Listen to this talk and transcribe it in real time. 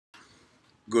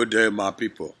Good day, my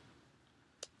people.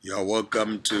 You are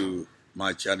welcome to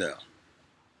my channel.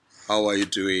 How are you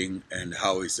doing and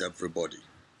how is everybody?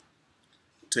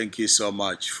 Thank you so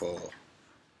much for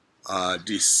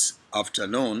this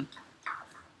afternoon.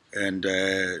 And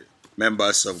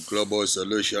members of Global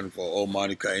Solution for All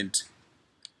Mankind,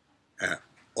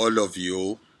 all of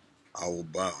you, I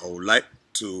would like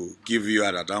to give you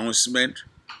an announcement.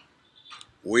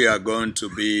 We are going to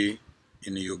be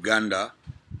in Uganda.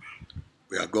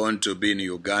 We are going to be in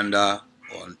Uganda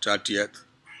on 30th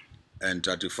and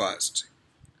 31st.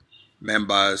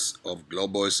 Members of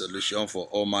Global Solution for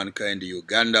All Mankind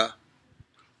Uganda,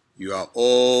 you are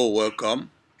all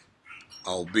welcome.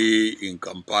 I'll be in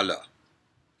Kampala,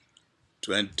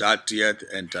 30th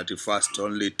and 31st,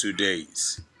 only 2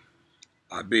 days.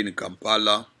 I'll be in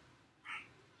Kampala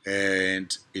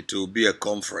and it will be a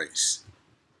conference.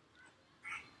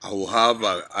 I will have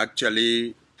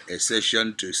actually a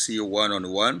session to see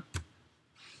one-on-one,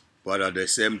 but at the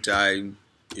same time,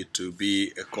 it will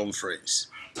be a conference.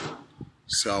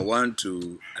 So I want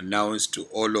to announce to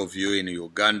all of you in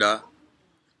Uganda,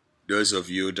 those of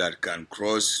you that can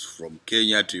cross from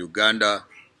Kenya to Uganda,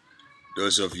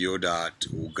 those of you that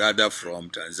will gather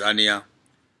from Tanzania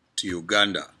to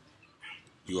Uganda,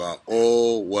 you are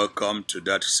all welcome to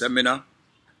that seminar.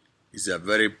 It's a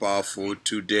very powerful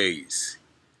 2 days,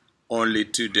 only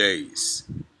 2 days.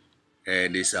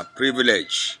 And it's a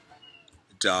privilege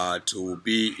that will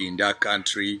be in that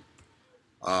country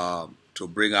to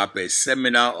bring up a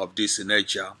seminar of this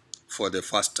nature for the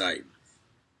first time.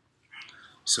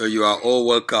 So you are all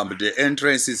welcome. The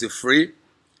entrance is free.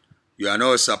 You are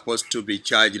not supposed to be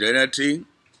charged anything.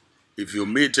 If you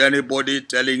meet anybody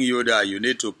telling you that you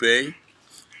need to pay,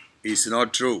 it's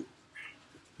not true.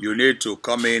 You need to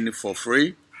come in for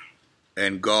free,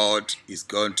 and God is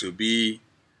going to be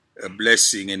a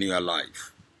blessing in your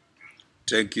life.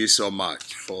 Thank you so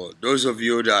much. For those of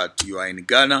you that you are in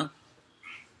Ghana,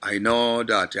 I know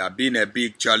that it has been a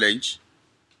big challenge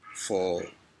for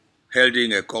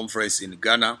holding a conference in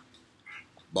Ghana,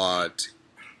 but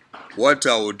what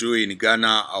I will do in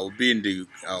Ghana, I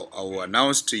will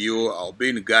announce to you, I'll be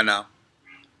in Ghana.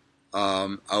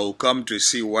 I will come to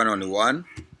see one-on-one.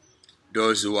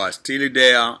 Those who are still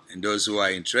there and those who are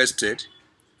interested,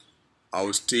 I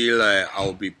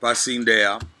will be passing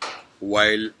there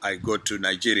while I go to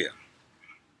Nigeria.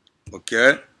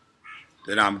 Okay?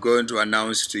 Then I'm going to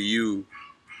announce to you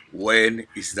when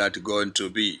is that going to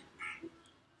be.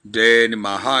 Then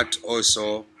my heart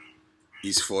also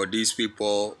is for these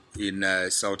people in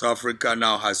South Africa.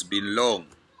 Now has been long.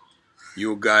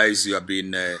 You guys, you have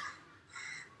been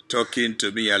talking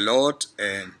to me a lot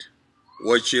and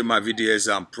watching my videos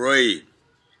and praying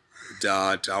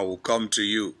that I will come to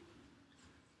you.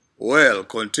 Well,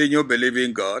 continue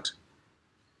believing God,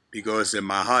 because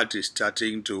my heart is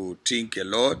starting to think a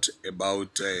lot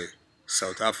about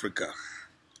South Africa.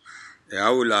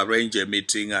 I will arrange a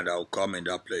meeting and I'll come in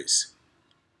that place.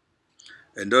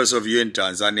 And those of you in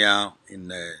Tanzania,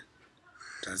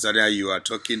 you are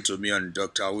talking to me on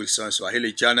Dr. Wilson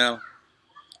Swahili channel.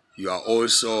 You are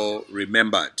also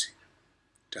remembered.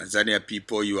 Tanzania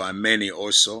people, you are many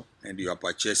also, and you are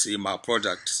purchasing my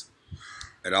products,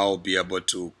 and I will be able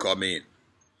to come in.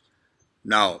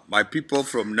 Now, my people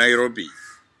from Nairobi,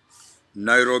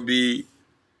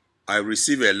 I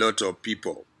receive a lot of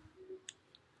people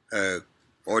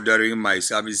ordering my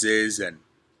services and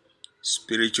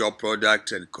spiritual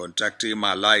products and contacting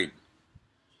my line.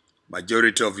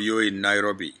 Majority of you in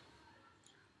Nairobi.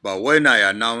 But when I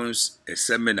announce a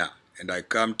seminar and I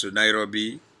come to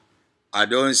Nairobi, I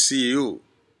don't see you.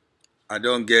 I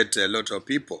don't get a lot of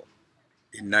people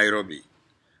in Nairobi.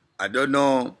 I don't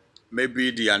know,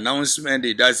 maybe the announcement,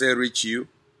 it doesn't reach you.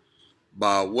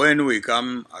 But when I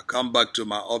come back to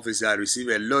my office, I receive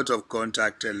a lot of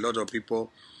contact, a lot of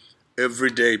people. Every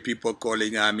day, people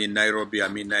calling, I'm in Nairobi,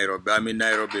 I'm in Nairobi, I'm in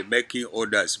Nairobi, making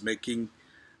orders, making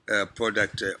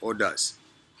product orders.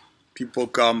 People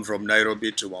come from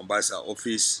Nairobi to Mombasa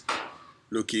office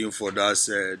looking for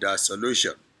that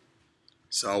solution.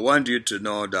 So I want you to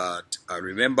know that I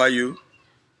remember you,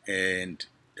 and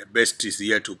the best is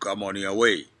yet to come on your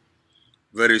way.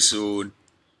 Very soon,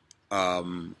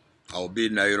 I'll be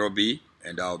in Nairobi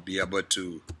and I'll be able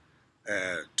to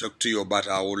talk to you, but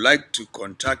I would like to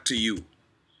contact you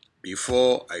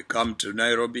before I come to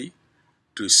Nairobi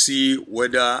to see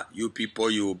whether you people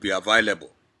will be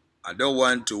available. I don't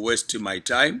want to waste my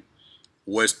time,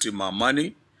 waste my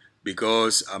money,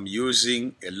 because I'm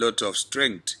using a lot of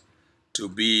strength to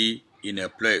be in a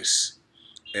place.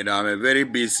 And I'm a very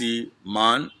busy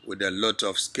man with a lot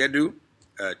of schedule,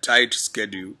 tight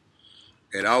schedule.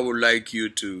 And I would like you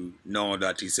to know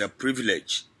that it's a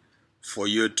privilege for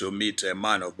you to meet a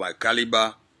man of my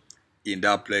caliber in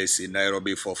that place in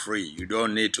Nairobi for free. You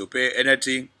don't need to pay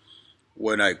anything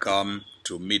when I come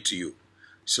to meet you.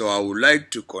 So I would like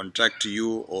to contact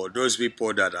you, or those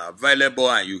people that are available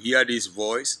and you hear this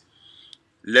voice,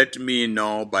 let me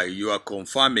know by your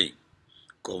confirming.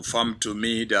 Confirm to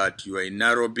me that you are in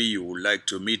Nairobi, you would like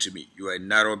to meet me. You are in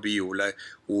Nairobi, you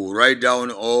will write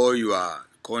down all your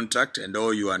contact and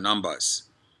all your numbers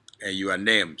and your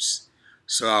names.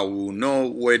 So I will know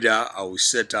whether I will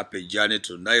set up a journey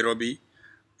to Nairobi,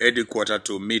 headquarters,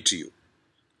 to meet you,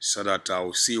 so that I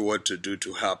will see what to do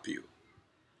to help you.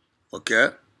 Okay?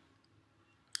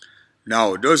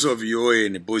 Now, those of you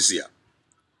in Busia,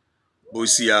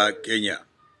 Kenya,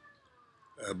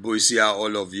 Busia,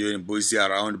 all of you in Busia,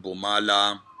 around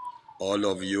Bumala, all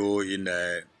of you in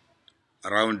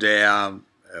around there,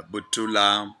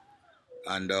 Butula,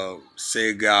 and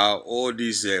Sega, all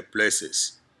these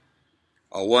places.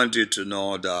 I want you to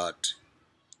know that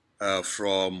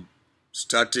from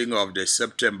starting of the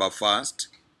September 1st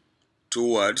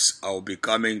towards, I'll be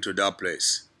coming to that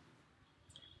place.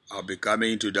 I'll be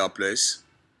coming to that place,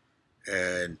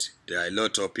 and there are a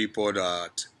lot of people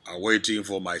that are waiting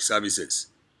for my services.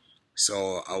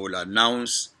 So I will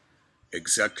announce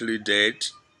exactly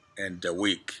date and the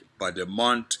week, but the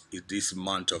month is this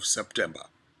month of September.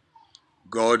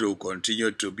 God will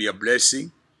continue to be a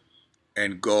blessing,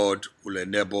 and God will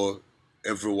enable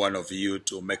every one of you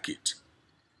to make it.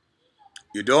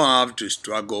 You don't have to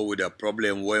struggle with a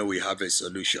problem when we have a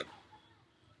solution.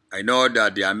 I know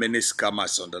that there are many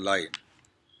scammers on the line,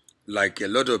 like a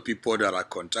lot of people that are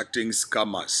contacting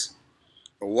scammers.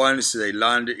 Once they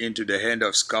land into the hand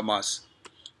of scammers,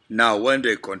 now when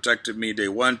they contact me, they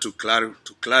want to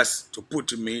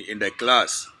put me in the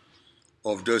class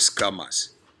of those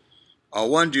scammers. I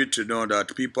want you to know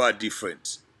that people are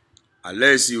different.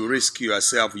 Unless you risk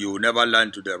yourself, you will never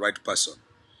land to the right person.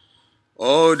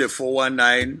 All the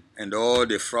 419 and all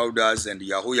the frauders and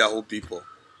Yahoo people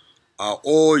are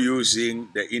all using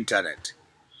the internet.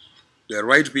 The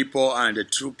right people and the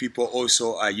true people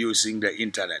also are using the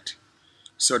internet.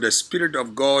 So the Spirit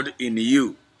of God in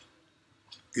you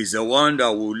is the one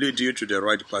that will lead you to the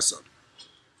right person.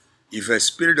 If a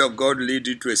Spirit of God leads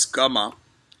you to a scammer,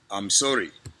 I'm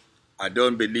sorry, I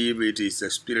don't believe it is the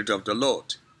Spirit of the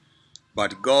Lord.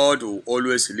 But God will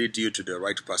always lead you to the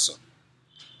right person.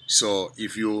 So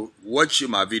if you watch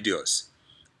my videos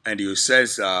and you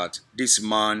sense that this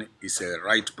man is a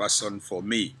right person for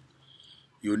me,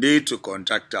 you need to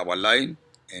contact our line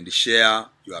and share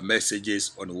your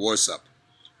messages on WhatsApp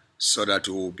so that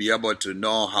we will be able to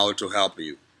know how to help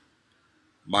you.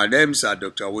 My name is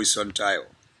Dr. Wilson Tayo.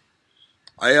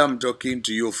 I am talking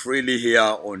to you freely here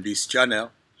on this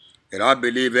channel, and I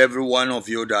believe every one of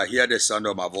you that hear the sound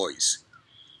of my voice,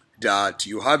 that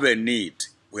you have a need.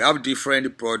 We have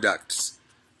different products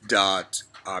that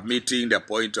are meeting the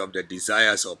point of the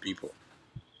desires of people.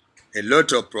 A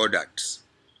lot of products,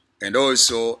 and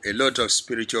also a lot of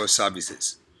spiritual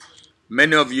services.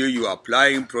 Many of you, you are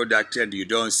applying product and you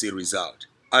don't see result.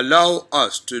 Allow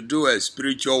us to do a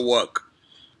spiritual work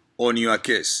on your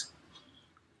case.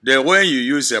 Then when you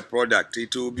use a product,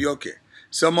 it will be okay.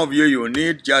 Some of you, you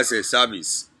need just a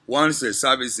service. Once the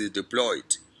service is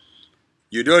deployed,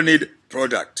 you don't need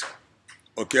product.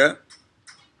 Okay?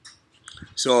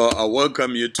 So I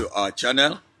welcome you to our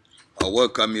channel. I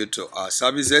welcome you to our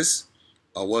services.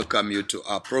 I welcome you to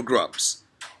our programs.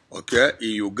 Okay?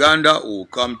 In Uganda, we will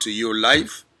come to you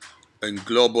live in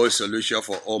Global Solution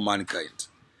for All Mankind.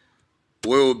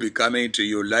 We will be coming to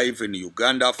you live in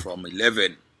Uganda from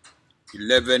 11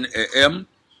 a.m.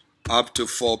 up to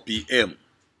 4 p.m.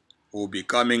 We'll be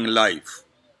coming live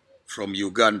from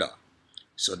Uganda.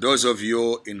 So those of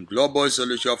you in Global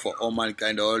Solution for All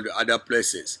Mankind or all the other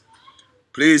places,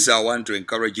 please, I want to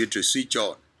encourage you to switch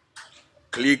on.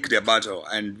 Click the button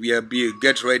and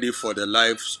get ready for the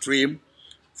live stream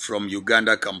from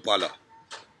Uganda, Kampala.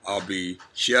 I'll be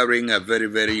sharing a very,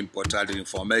 very important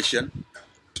information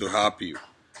to help you.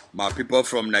 My people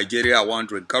from Nigeria, I want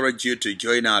to encourage you to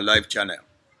join our live channel.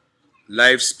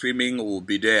 Live streaming will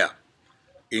be there.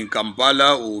 In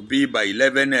Kampala, it will be by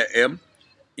 11 a.m.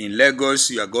 In Lagos,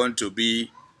 you are going to be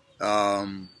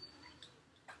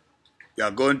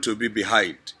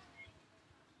behind.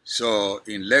 So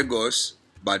in Lagos,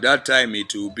 by that time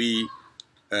it will be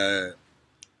 9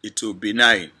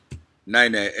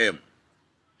 a.m.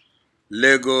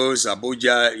 Lagos,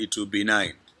 Abuja, it will be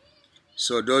 9.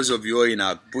 So those of you in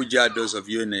Abuja, those of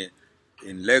you in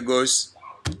Lagos,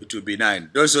 it will be 9.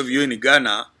 Those of you in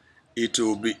Ghana, it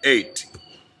will be 8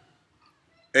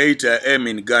 a.m.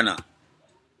 in Ghana.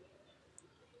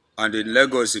 and in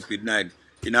Lagos it will be 9.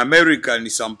 In America, in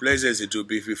some places it will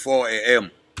be 4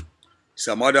 a.m.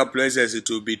 Some other places it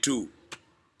will be 2.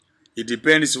 It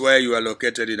depends where you are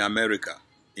located in America.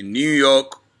 In New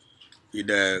York, in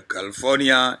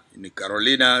California, in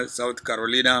Carolina, South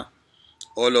Carolina,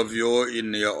 all of you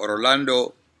in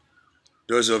Orlando,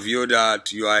 those of you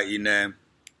that you are in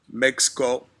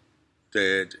Mexico,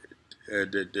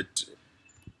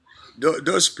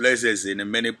 those places,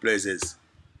 in many places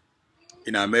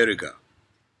in America,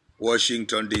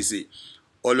 Washington, D.C.,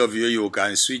 all of you, you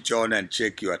can switch on and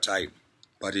check your time.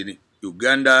 But in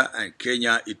Uganda and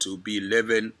Kenya, it will be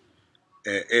 11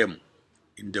 a.m.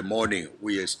 in the morning.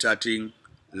 We are starting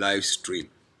live stream.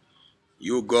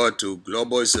 You go to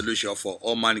Global Solution for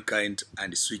All Mankind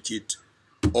and switch it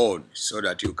on so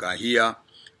that you can hear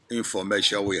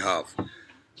information we have.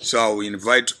 So we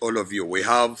invite all of you. We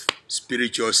have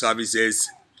spiritual services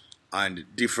and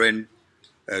different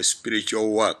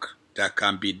spiritual work that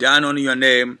can be done on your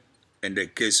name, and the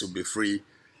case will be free.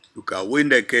 You can win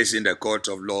the case in the court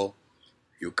of law.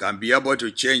 You can be able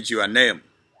to change your name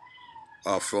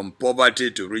from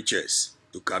poverty to riches.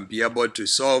 You can be able to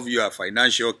solve your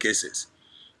financial cases,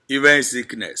 even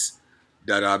sickness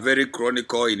that are very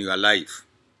chronic in your life.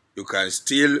 You can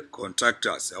still contact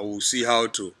us and we'll see how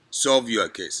to solve your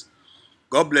case.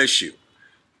 God bless you.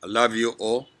 I love you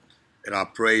all, and I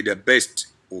pray the best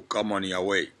will come on your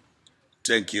way.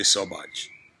 Thank you so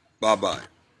much. Bye-bye.